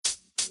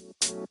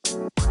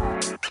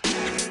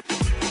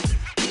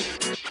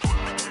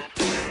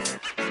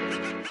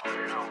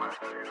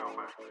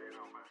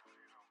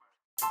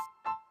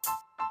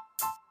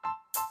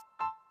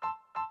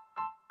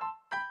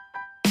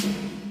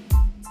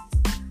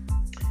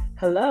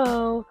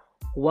Hello,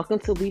 welcome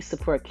to We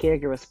Support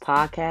Caregivers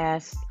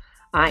podcast.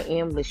 I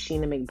am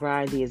Lashina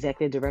McBride, the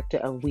Executive Director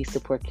of We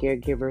Support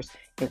Caregivers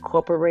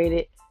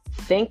Incorporated.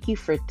 Thank you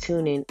for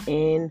tuning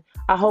in.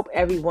 I hope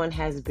everyone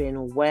has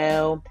been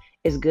well.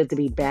 It's good to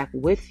be back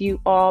with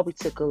you all. We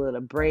took a little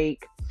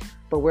break,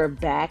 but we're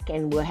back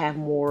and we'll have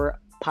more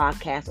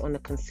podcasts on a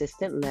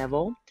consistent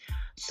level.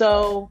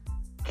 So,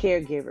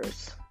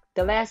 caregivers,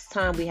 the last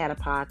time we had a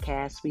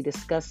podcast, we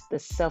discussed the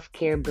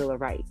Self-Care Bill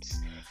of Rights.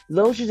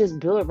 Those are just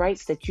Bill of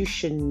Rights that you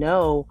should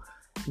know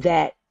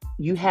that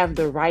you have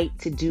the right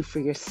to do for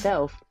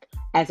yourself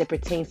as it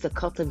pertains to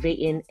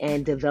cultivating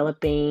and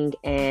developing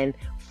and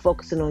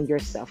focusing on your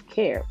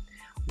self-care.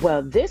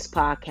 Well, this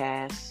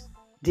podcast,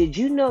 did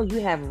you know you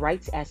have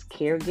rights as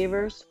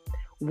caregivers?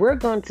 We're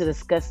going to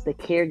discuss the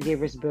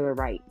Caregivers Bill of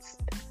Rights.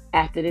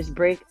 After this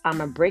break, I'm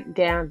going to break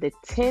down the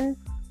 10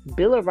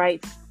 Bill of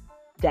Rights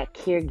that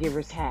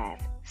caregivers have.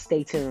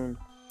 Stay tuned.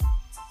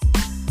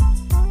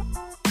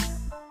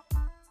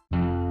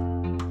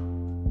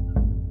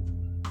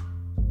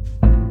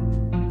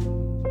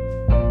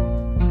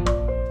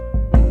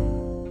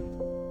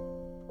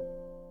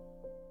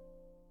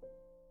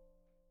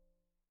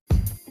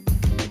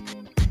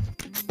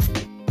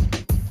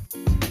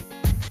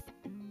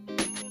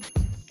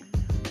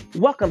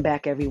 Welcome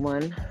back,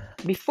 everyone.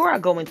 Before I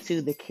go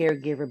into the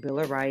Caregiver Bill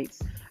of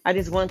Rights, I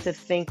just want to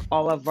thank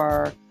all of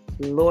our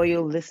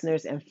loyal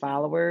listeners and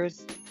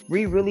followers.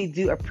 We really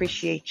do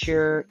appreciate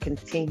your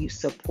continued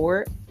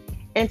support.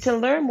 And to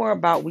learn more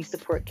about We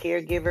Support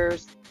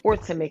Caregivers or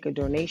to make a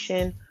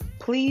donation,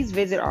 please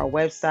visit our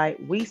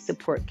website,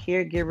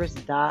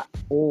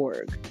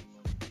 WeSupportCaregivers.org.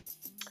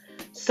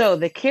 So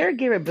the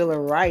Caregiver Bill of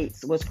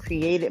Rights was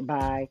created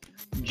by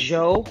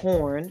Joe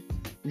Horn,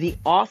 the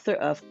author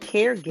of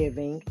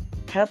Caregiving,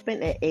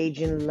 Helping an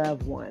Aging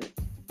Loved One.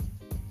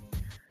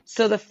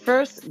 So the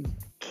first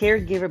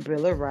Caregiver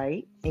Bill of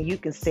Rights, and you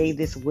can say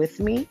this with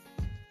me,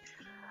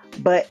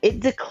 but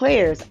it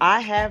declares I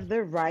have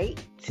the right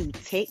to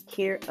take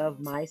care of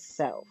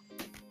myself.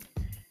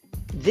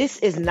 This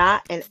is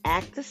not an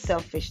act of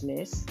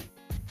selfishness,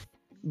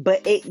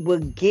 but it will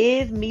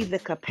give me the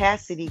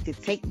capacity to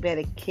take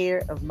better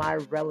care of my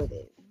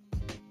relative.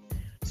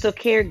 So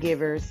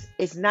caregivers,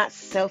 it's not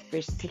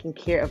selfish taking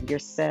care of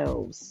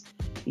yourselves.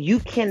 You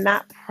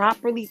cannot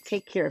properly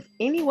take care of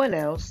anyone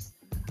else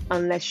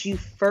unless you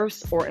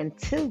first or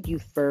until you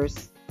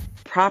first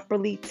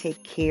properly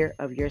take care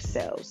of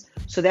yourselves.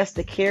 So that's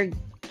the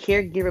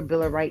Caregiver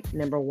Bill of Rights,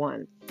 number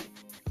 1.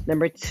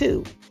 Number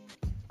 2,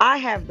 I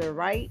have the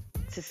right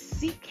to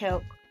seek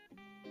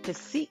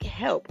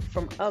help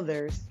from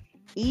others,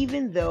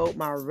 even though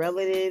my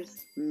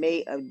relatives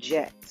may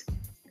object.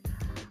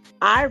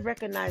 I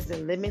recognize the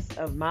limits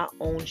of my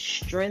own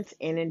strength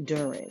and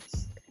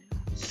endurance.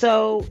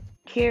 So,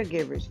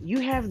 caregivers, you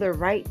have the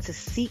right to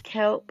seek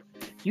help.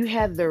 You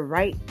have the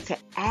right to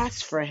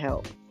ask for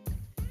help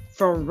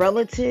from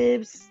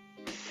relatives,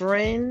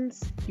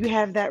 friends. You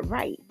have that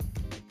right.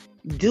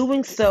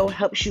 Doing so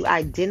helps you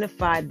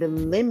identify the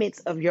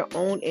limits of your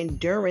own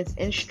endurance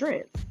and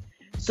strength.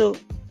 So,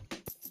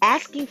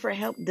 asking for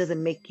help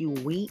doesn't make you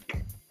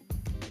weak.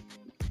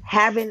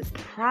 Having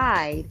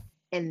pride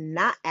and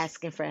not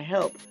asking for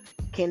help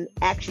can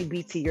actually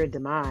be to your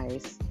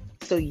demise.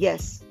 So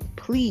yes,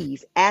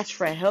 please ask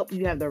for help.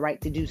 You have the right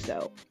to do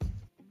so.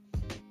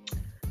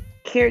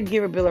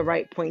 Caregiver Bill of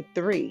Rights, point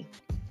 3.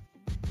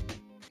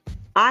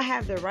 I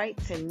have the right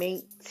to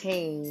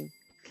maintain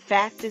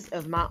facets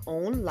of my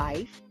own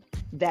life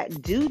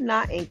that do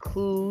not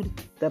include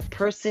the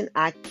person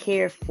I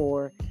care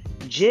for,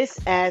 just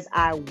as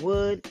I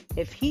would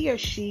if he or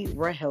she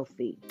were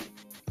healthy.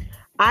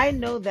 I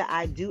know that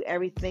I do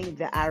everything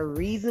that I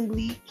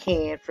reasonably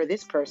can for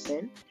this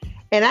person,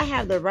 and I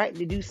have the right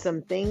to do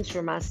some things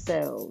for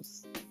myself.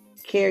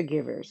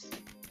 Caregivers,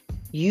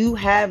 you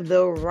have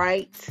the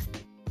right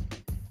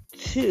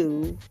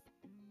to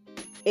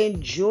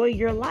enjoy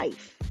your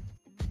life.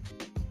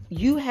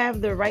 You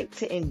have the right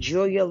to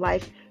enjoy your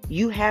life.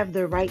 You have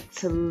the right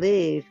to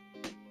live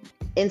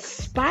in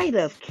spite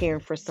of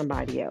caring for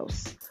somebody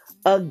else.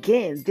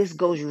 Again, this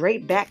goes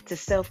right back to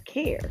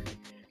self-care.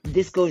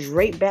 This goes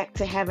right back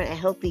to having a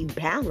healthy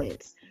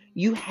balance.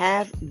 You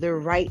have the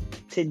right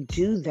to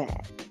do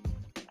that.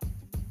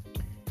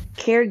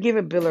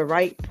 Caregiver Bill of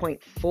Rights,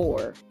 point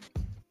 4.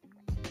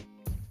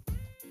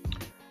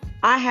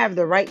 I have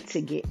the right to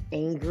get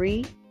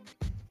angry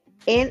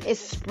and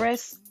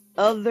express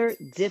other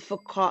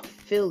difficult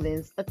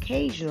feelings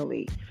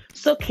occasionally.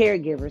 So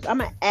caregivers, I'm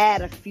going to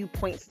add a few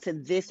points to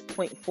this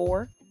point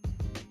 4.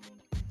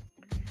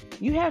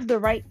 You have the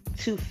right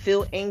to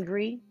feel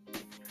angry.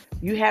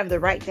 You have the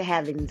right to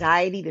have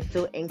anxiety, to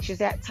feel anxious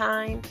at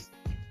times.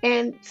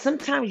 And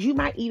sometimes you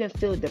might even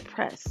feel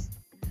depressed.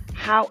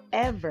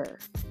 However,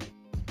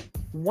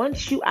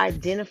 Once you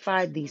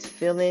identify these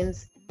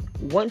feelings,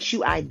 once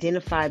you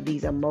identify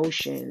these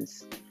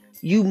emotions,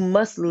 you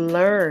must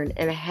learn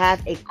and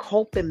have a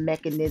coping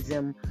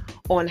mechanism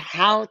on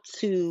how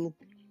to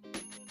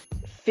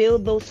feel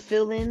those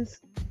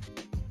feelings,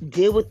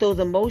 deal with those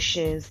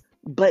emotions,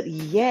 but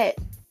yet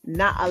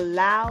not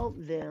allow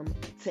them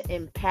to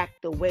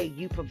impact the way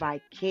you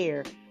provide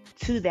care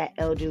to that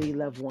elderly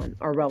loved one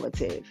or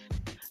relative.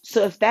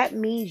 So if that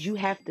means you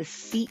have to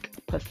seek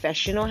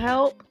professional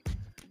help,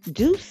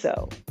 do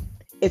so.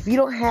 If you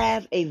don't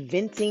have a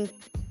venting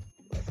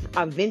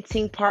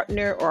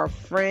partner or a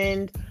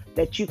friend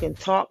that you can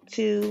talk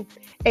to,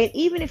 and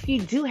even if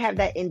you do have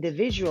that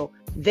individual,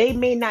 they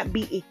may not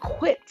be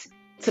equipped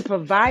to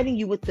providing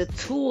you with the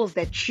tools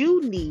that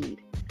you need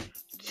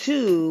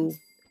to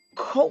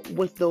cope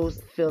with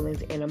those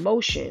feelings and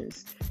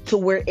emotions to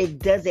where it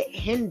doesn't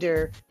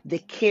hinder the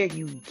care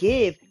you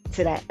give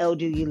to that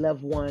elderly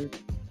loved one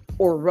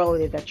or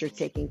relative that you're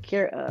taking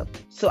care of.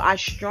 So I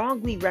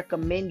strongly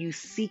recommend you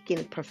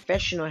seeking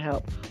professional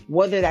help,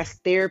 whether that's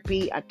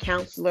therapy, a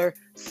counselor,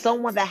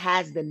 someone that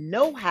has the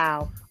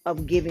know-how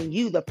of giving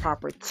you the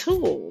proper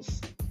tools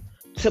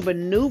to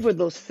maneuver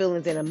those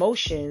feelings and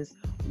emotions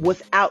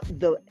without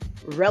the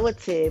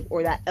relative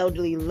or that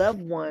elderly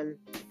loved one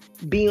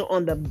being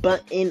on the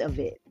butt end of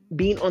it,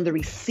 being on the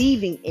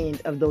receiving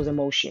end of those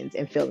emotions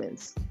and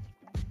feelings.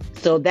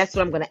 So that's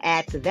what I'm going to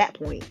add to that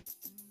point.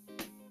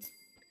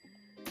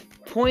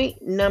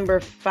 Point number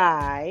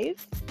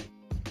five.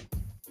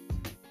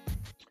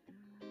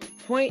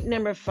 Point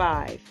number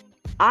five.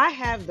 I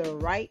have the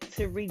right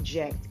to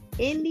reject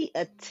any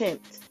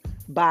attempt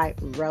by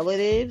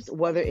relatives,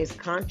 whether it's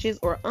conscious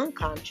or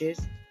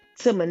unconscious,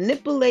 to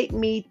manipulate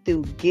me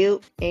through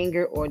guilt,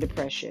 anger, or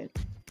depression.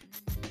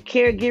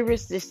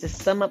 Caregivers, just to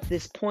sum up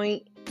this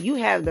point, you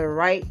have the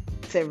right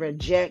to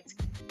reject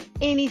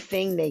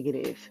anything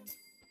negative.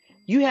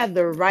 You have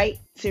the right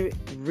to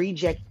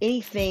reject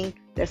anything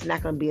that's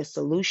not going to be a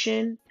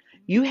solution.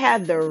 You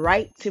have the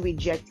right to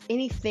reject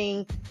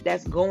anything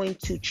that's going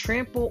to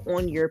trample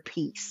on your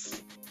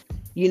peace.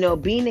 Being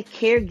a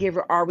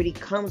caregiver already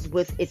comes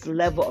with its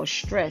level of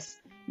stress.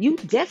 You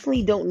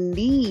definitely don't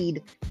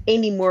need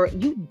anymore.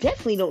 You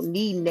definitely don't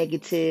need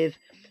negative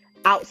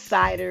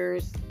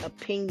outsiders,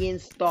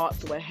 opinions,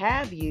 thoughts, what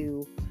have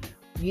you,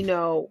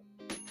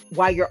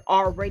 while you're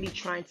already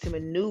trying to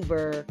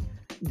maneuver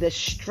the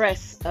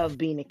stress of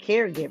being a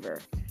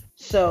caregiver.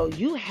 So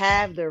you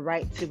have the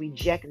right to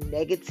reject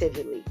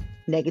negativity.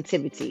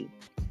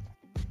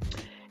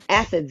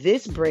 After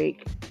this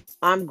break,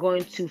 I'm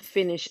going to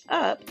finish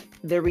up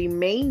the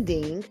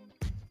remaining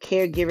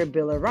Caregiver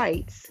Bill of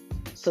Rights.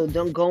 So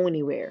don't go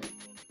anywhere.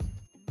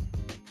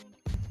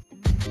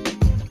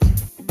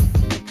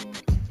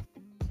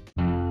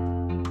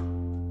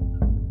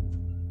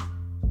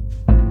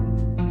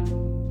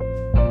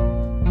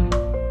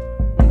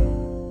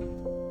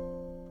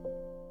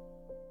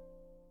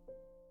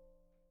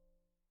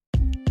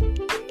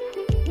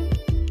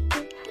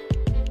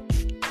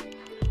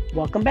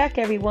 Welcome back,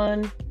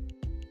 everyone.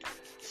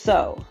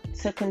 So,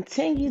 to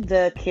continue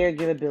the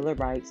Caregiver Bill of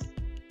Rights,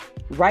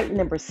 right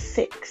number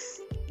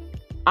 6,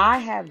 I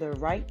have the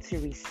right to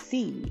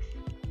receive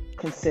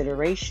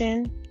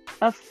consideration,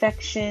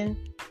 affection,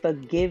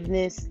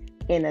 forgiveness,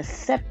 and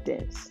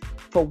acceptance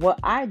for what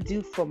I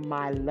do for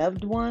my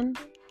loved one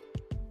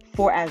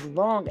for as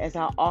long as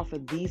I offer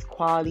these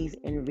qualities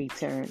in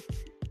return.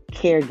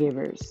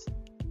 Caregivers,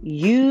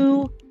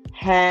 you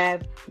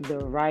have the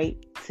right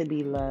to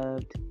be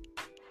loved.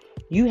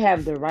 You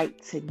have the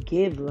right to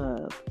give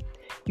love.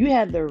 You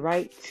have the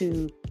right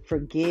to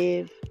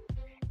forgive.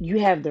 You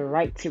have the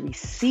right to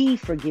receive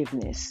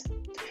forgiveness.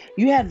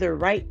 You have the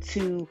right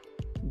to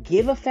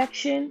give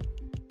affection.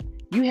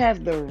 You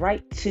have the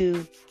right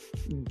to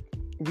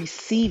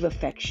receive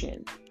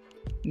affection.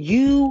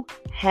 You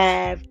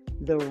have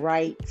the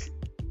right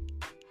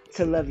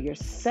to love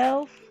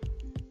yourself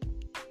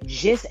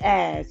just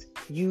as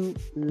you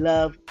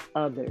love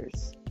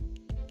others.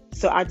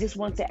 So I just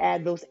want to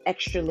add those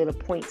extra little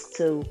points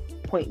to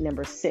point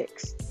number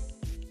 6.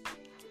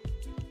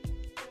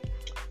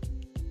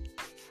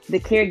 The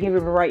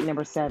caregiver right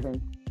number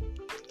 7.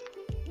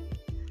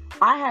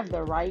 I have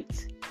the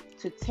right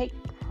to take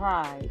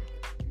pride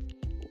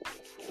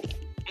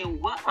in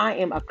what I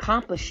am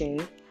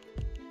accomplishing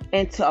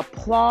and to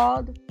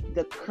applaud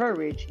the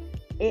courage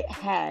it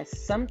has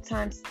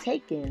sometimes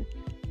taken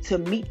to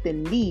meet the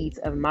needs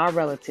of my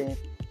relative.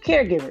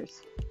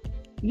 Caregivers,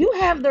 you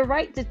have the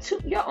right to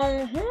toot your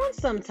own horn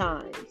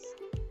sometimes.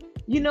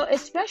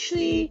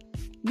 Especially,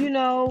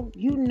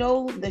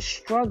 the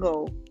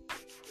struggle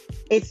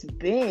it's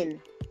been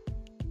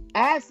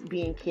as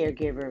being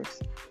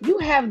caregivers. You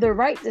have the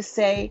right to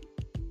say,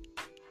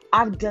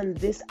 I've done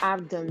this,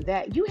 I've done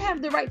that. You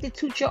have the right to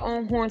toot your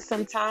own horn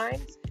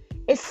sometimes.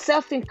 It's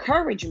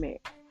self-encouragement,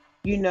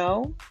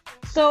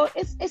 So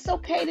it's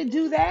okay to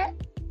do that.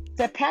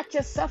 To pat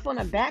yourself on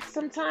the back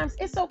sometimes,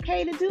 it's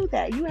okay to do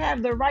that. You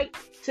have the right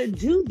to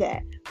do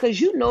that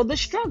because you know the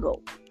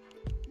struggle.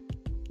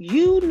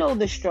 You know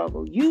the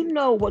struggle. You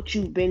know what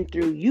you've been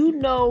through. You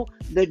know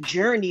the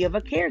journey of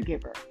a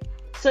caregiver.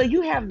 So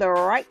you have the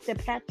right to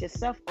pat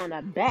yourself on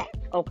the back,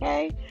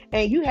 okay?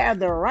 And you have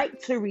the right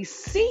to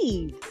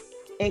receive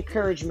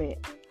encouragement.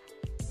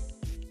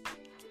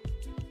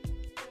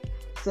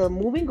 So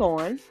moving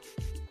on,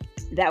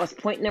 that was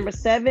point number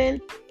 7,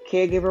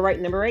 caregiver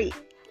right number 8.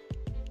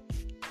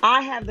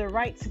 I have the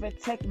right to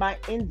protect my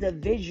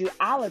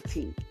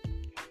individuality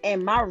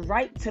and my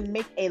right to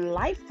make a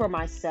life for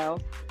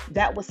myself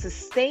that will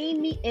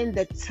sustain me in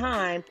the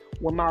time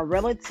when my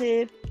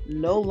relative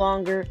no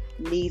longer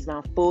needs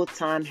my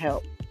full-time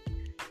help.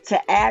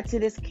 To add to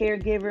this,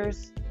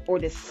 caregivers, or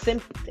to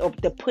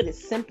put it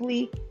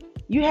simply,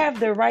 you have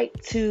the right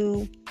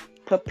to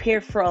prepare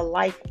for a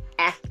life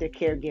after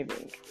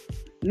caregiving.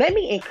 Let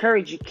me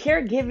encourage you,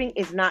 caregiving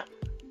is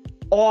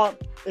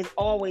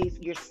always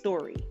your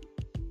story.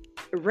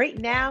 Right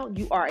now,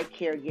 you are a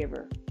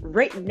caregiver.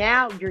 Right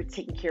now, you're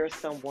taking care of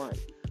someone.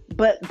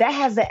 But that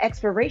has an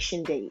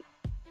expiration date.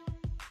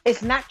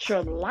 It's not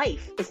your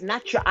life. It's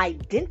not your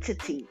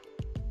identity.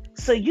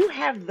 So you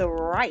have the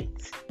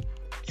right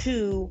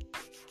to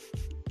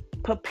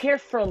prepare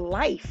for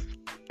life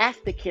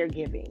after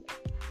caregiving.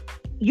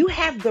 You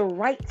have the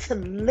right to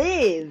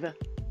live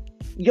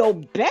your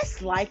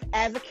best life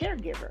as a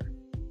caregiver.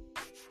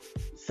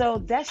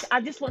 So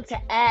I just want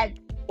to add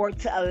or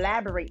to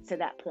elaborate to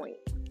that point.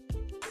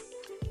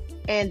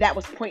 And that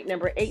was point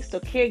number 8. So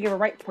caregiver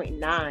right, point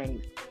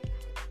 9.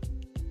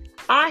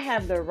 I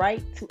have the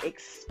right to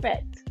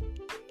expect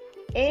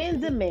and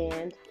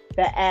demand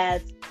that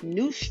as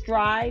new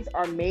strides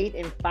are made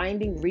in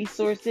finding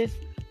resources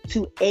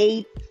to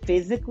aid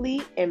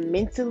physically and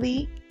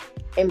mentally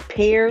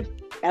impaired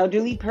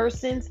elderly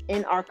persons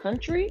in our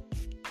country,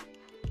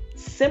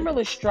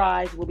 similar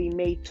strides will be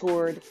made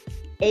toward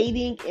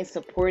aiding and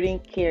supporting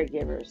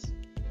caregivers.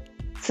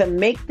 To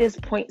make this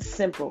point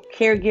simple,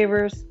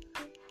 caregivers,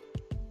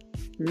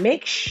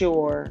 make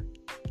sure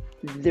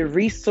the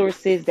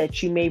resources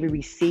that you may be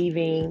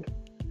receiving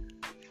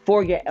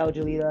for your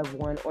elderly loved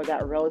one or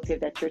that relative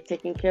that you're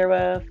taking care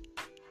of,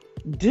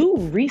 do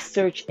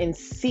research and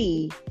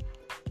see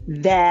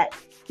that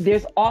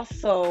there's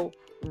also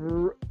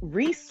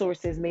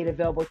resources made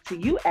available to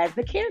you as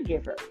the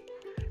caregiver.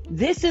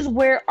 This is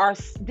where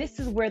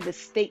the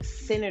state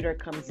senator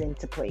comes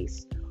into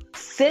place.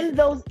 Send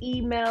those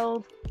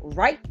emails,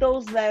 write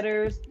those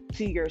letters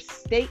to your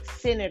state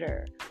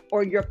senator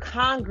or your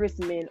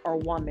congressman or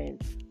woman.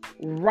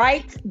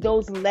 Write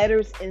those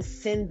letters and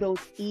send those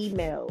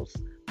emails.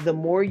 The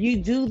more you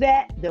do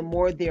that, the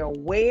more they're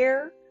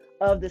aware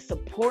of the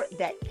support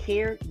that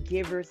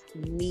caregivers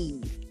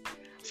need.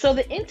 So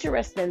the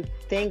interesting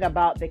thing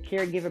about the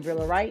Caregiver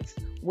Bill of Rights,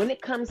 when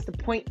it comes to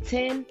point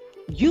 10,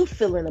 you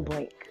fill in the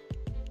blank.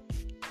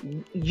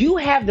 You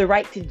have the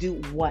right to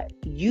do what?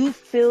 You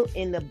fill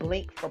in the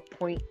blank for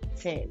point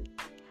 10.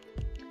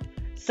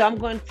 So I'm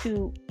going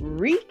to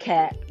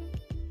recap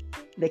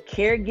the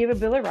Caregiver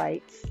Bill of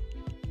Rights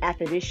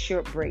after this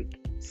short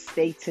break.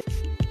 Stay tuned.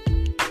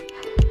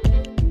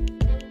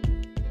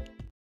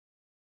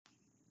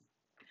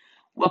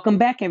 Welcome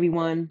back,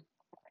 everyone.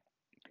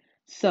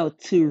 So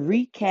to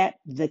recap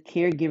the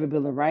Caregiver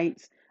Bill of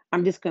Rights,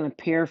 I'm just going to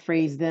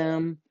paraphrase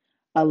them.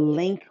 A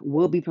link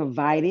will be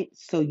provided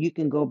so you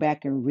can go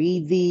back and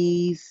read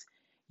these,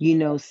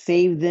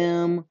 save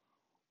them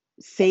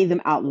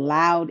out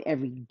loud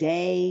every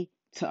day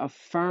to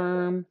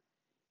affirm,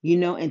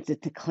 and to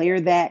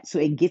declare that so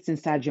it gets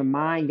inside your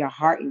mind, your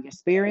heart, and your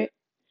spirit.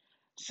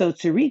 So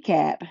to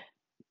recap,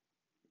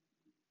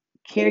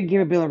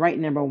 Caregiver Bill of Rights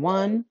number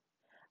 1,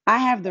 I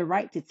have the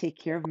right to take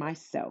care of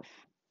myself.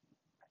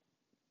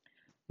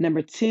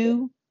 Number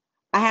 2,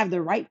 I have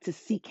the right to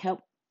seek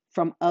help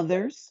from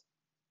others.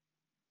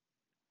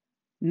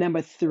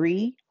 Number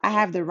 3, I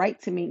have the right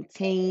to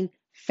maintain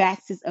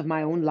facets of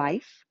my own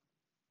life.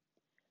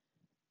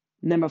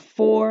 Number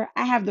 4,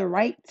 I have the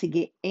right to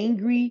get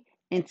angry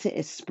and to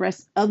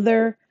express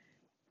other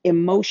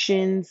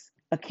emotions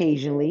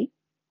occasionally.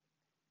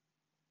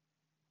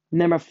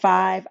 Number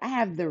 5, I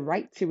have the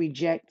right to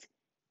reject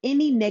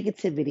any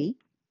negativity.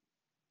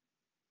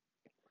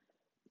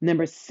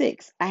 Number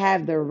 6, I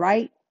have the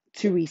right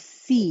to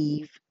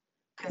receive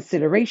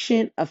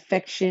consideration,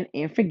 affection,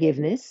 and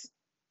forgiveness.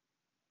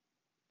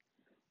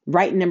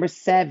 Right number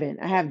 7,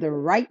 I have the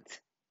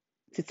right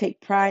to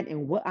take pride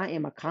in what I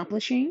am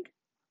accomplishing.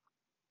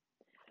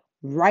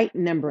 Right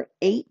number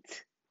 8,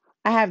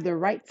 I have the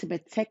right to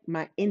protect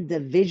my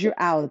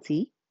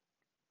individuality.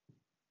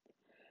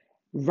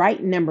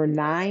 Right number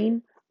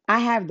 9, I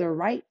have the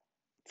right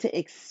to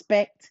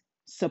expect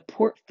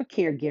support for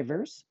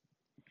caregivers.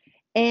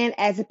 And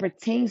as it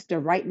pertains to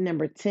right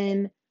number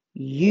 10,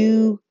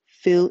 you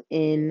fill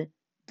in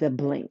the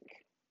blank.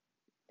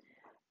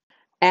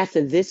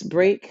 After this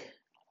break,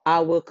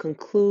 I will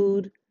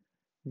conclude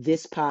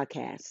this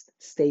podcast.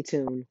 Stay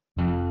tuned.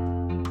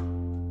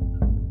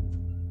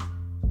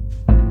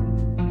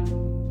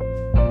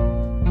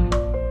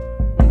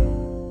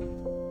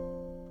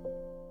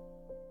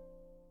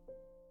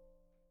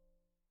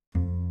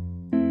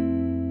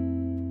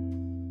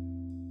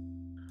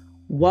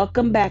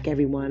 Welcome back,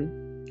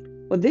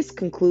 everyone. Well, this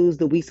concludes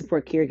the We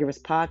Support Caregivers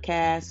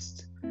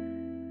podcast.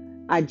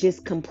 I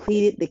just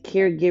completed the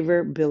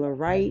Caregiver Bill of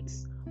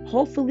Rights.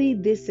 Hopefully,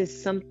 this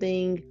is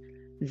something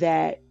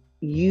that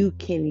you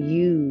can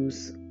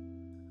use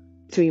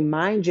to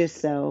remind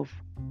yourself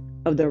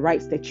of the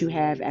rights that you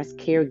have as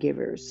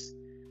caregivers.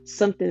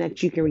 Something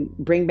that you can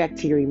bring back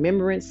to your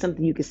remembrance,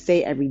 something you can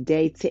say every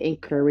day to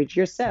encourage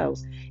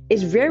yourselves.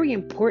 It's very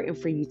important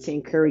for you to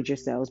encourage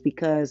yourselves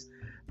because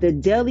the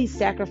daily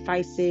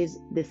sacrifices,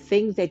 the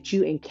things that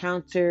you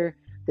encounter,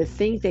 the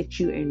things that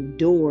you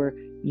endure,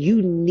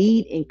 you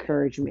need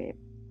encouragement.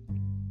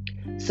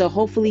 So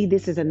hopefully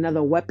this is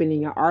another weapon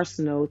in your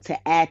arsenal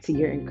to add to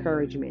your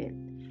encouragement.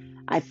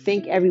 I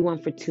thank everyone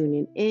for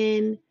tuning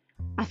in.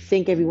 I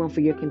thank everyone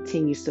for your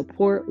continued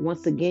support.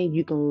 Once again,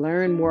 you can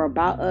learn more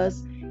about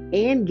us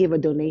and give a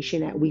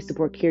donation at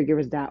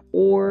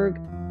WeSupportCaregivers.org.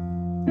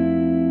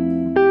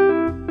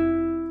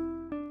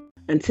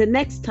 Until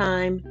next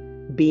time,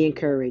 be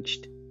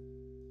encouraged.